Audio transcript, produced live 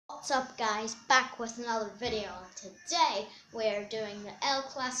What's up guys, back with another video. Today we're doing the El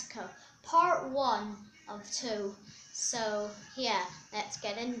Clasico part 1 of 2. So yeah, let's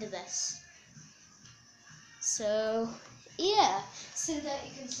get into this. So yeah, so that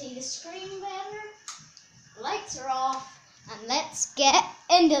you can see the screen better, lights are off, and let's get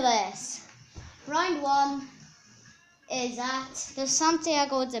into this. Round 1 is at the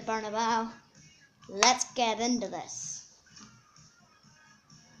Santiago de Bernabeu. Let's get into this.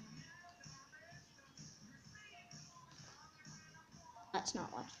 Let's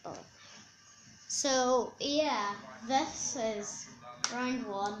not watch both. So yeah, this is round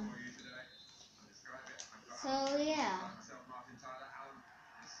 1. So yeah,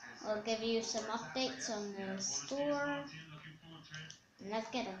 we'll give you some updates on the score. And let's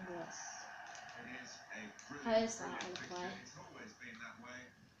get into this. How is that on the play?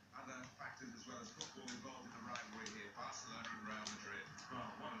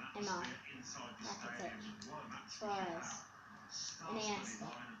 Emma, Rakitic, Suarez, Iniesta,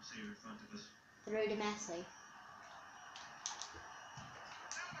 through to Messi.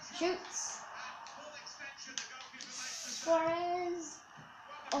 Shoots. Suarez.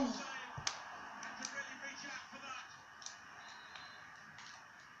 Oh.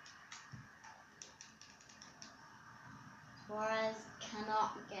 Suarez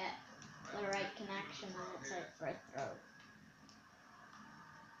cannot get the right connection and it's out for a throw.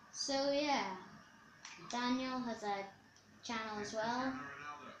 So yeah, Daniel has a channel as well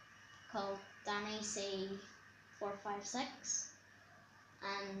called DannyC456,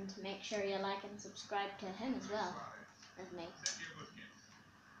 and make sure you like and subscribe to him as well as me.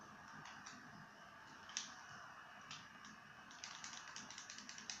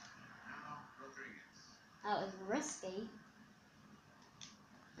 That was risky,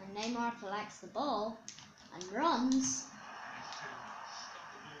 and Neymar collects the ball and runs,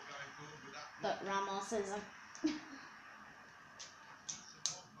 but Ramos isn't.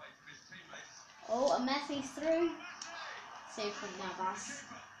 Oh, a Messi's through. Save from Navas.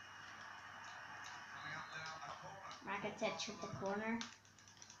 Rakitic with the corner.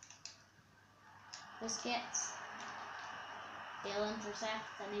 Busquets. Bale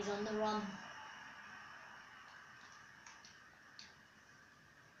intercepts and he's on the run.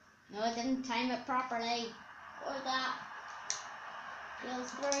 No, I didn't time it properly. Or that.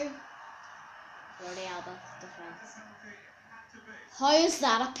 Bale's through. Jordi Alba defense. How is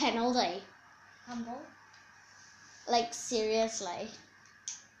that a penalty? Humble. Like seriously.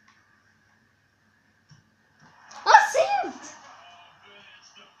 Oh, saved!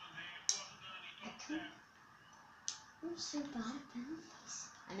 I'm so bad at penalties.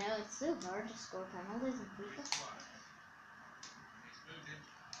 I know, it's so hard to score penalties in FIFA.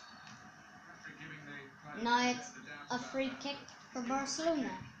 Now it's a free kick for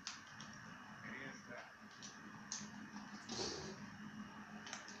Barcelona.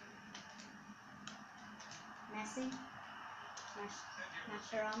 Messi,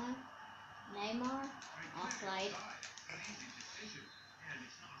 Mascherano, Neymar, offside.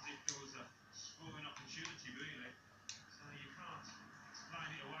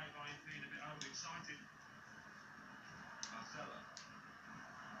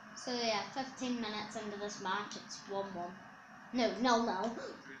 So yeah, 15 minutes into this match, it's 1-1. No, 0-0.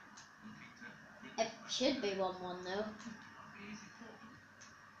 It should be 1-1 though.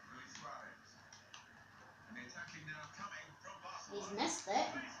 He's missed it,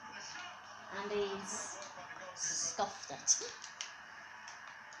 and he's scuffed it.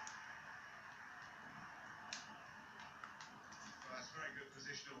 Well, that's very good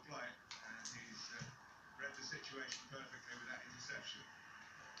positional play, and he's read the situation perfectly with that interception.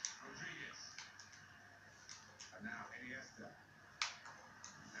 Rodriguez. And now Iniesta.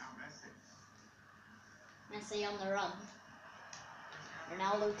 Now Messi. Messi on the run.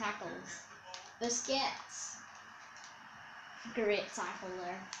 Ronaldo tackles. Busquets. Great tackle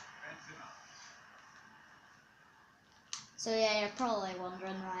there. So yeah, you're probably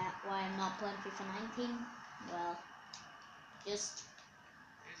wondering why I'm not playing FIFA 19. Well, just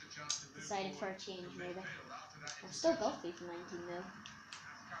decided for a change maybe. I've still got FIFA 19 though.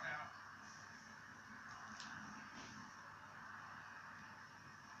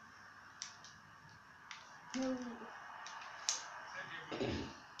 No.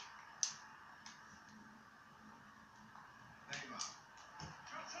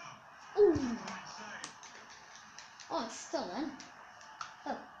 Ooh. Oh, it's still in.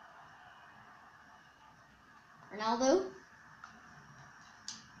 Oh. Ronaldo?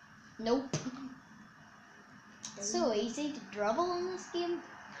 Nope. It's so easy to dribble in this game.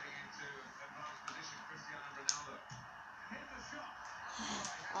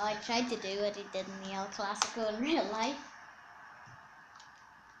 Oh, I tried to do what he did in the El Clasico in real life.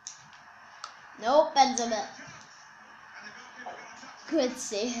 Nope, Benzema. Good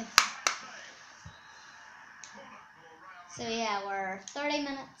save. So yeah, we're 30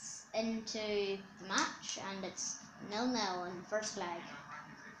 minutes into the match and it's 0-0 in the first leg.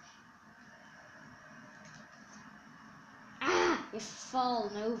 Ah, you've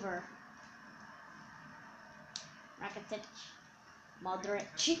fallen over. Rakitic.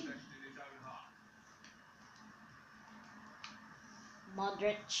 Modric.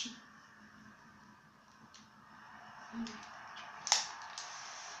 Modric.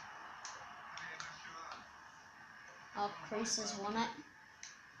 Oh, Cruz has won it.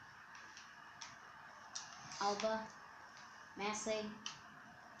 Alba. Messi.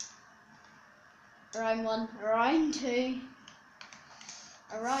 Round 1. Round 2.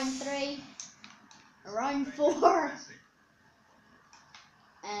 Round 3. Round 4.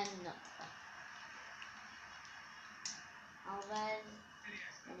 And Alves.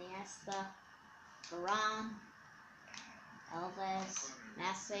 Iniesta. Varane. Alves.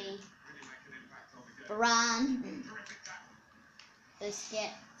 Messi. Varane.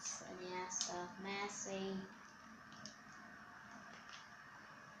 Busquets. Iniesta. Messi.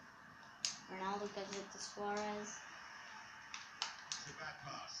 Ronaldo gives it to Suarez.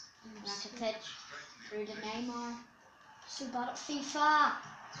 Rakitic through to Neymar. So bad at FIFA.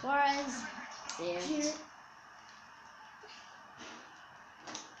 Suarez. There.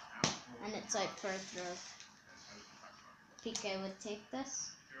 And it's out for a throw. Piqué would take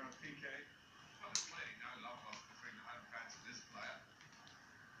this.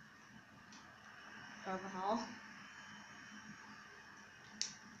 Carvajal.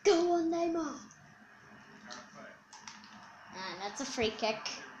 Go on, Neymar. And that's a free kick.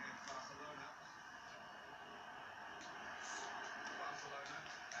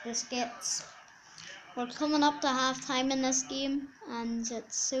 Busquets. We're coming up to half time in this game, and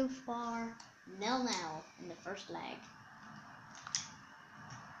it's so far 0-0 in the first leg.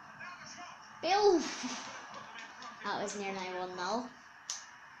 Bill! That was nearly 1-0.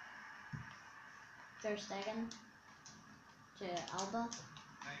 Ter Stegen to Alba.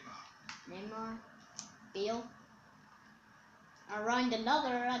 Neymar. Bale. Around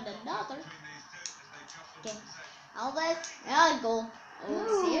another and another. Okay. Alba. Yeah, goal.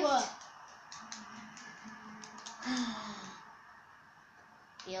 Oh, saved.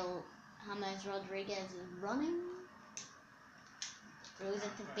 Bale, James Rodriguez is running. Throws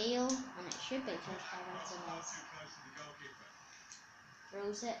it to Bale, and it should be Ter Stegen, so nice.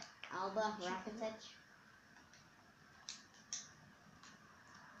 Throws it, Alba, Rakitic.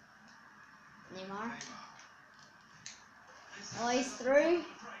 Neymar. Oh, he's through.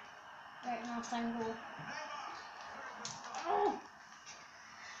 Right, now time goal. Oh!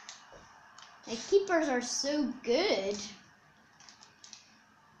 The keepers are so good.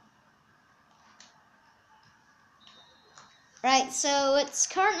 Right, so it's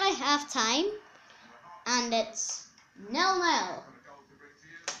currently half time and it's 0-0.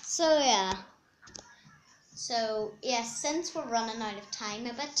 So yeah, since we're running out of time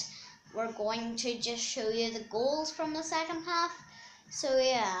a bit, we're going to just show you the goals from the second half. So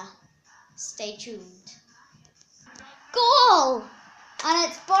yeah, stay tuned. Goal! And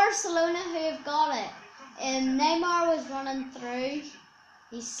it's Barcelona who have got it. Neymar was running through,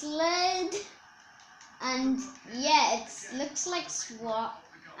 he slid. And yeah, it looks like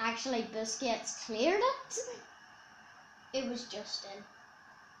actually Busquets cleared it. It was just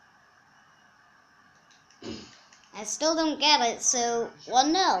in. I still don't get it, so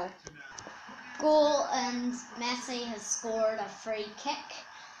 1-0. Goal, and Messi has scored a free kick,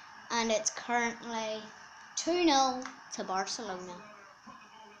 and it's currently 2-0 to Barcelona.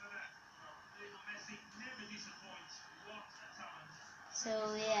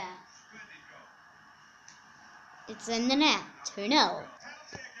 So yeah. It's in the net, 2-0.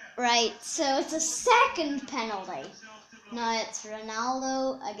 Right, so it's a second penalty. Now it's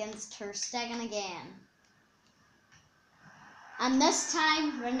Ronaldo against Ter Stegen again. And this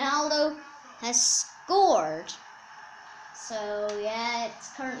time Ronaldo has scored. So yeah, it's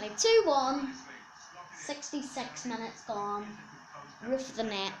currently 2-1. 66 minutes gone. Roof the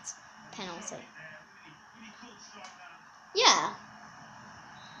net penalty. Yeah.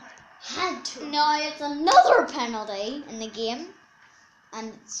 Now it's another penalty in the game,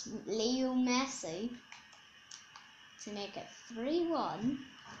 and it's Leo Messi to make it 3-1.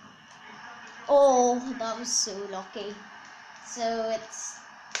 Oh, that was so lucky. So it's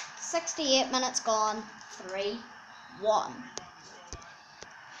 68 minutes gone, 3-1.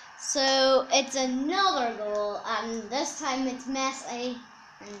 So it's another goal, and this time it's Messi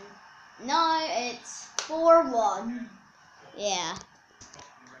And now it's 4-1. Yeah.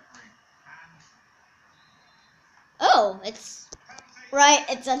 Oh, it's right.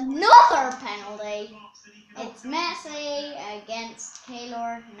 It's another penalty. It's Messi against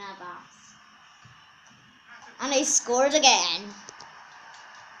Keylor Navas, and he scored again.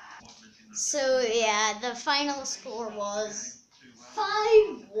 So yeah, the final score was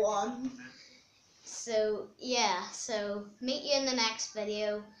 5-1. So yeah, so meet you in the next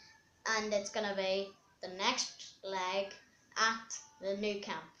video, and it's gonna be the next leg at the new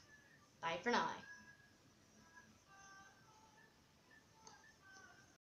camp. Bye for now.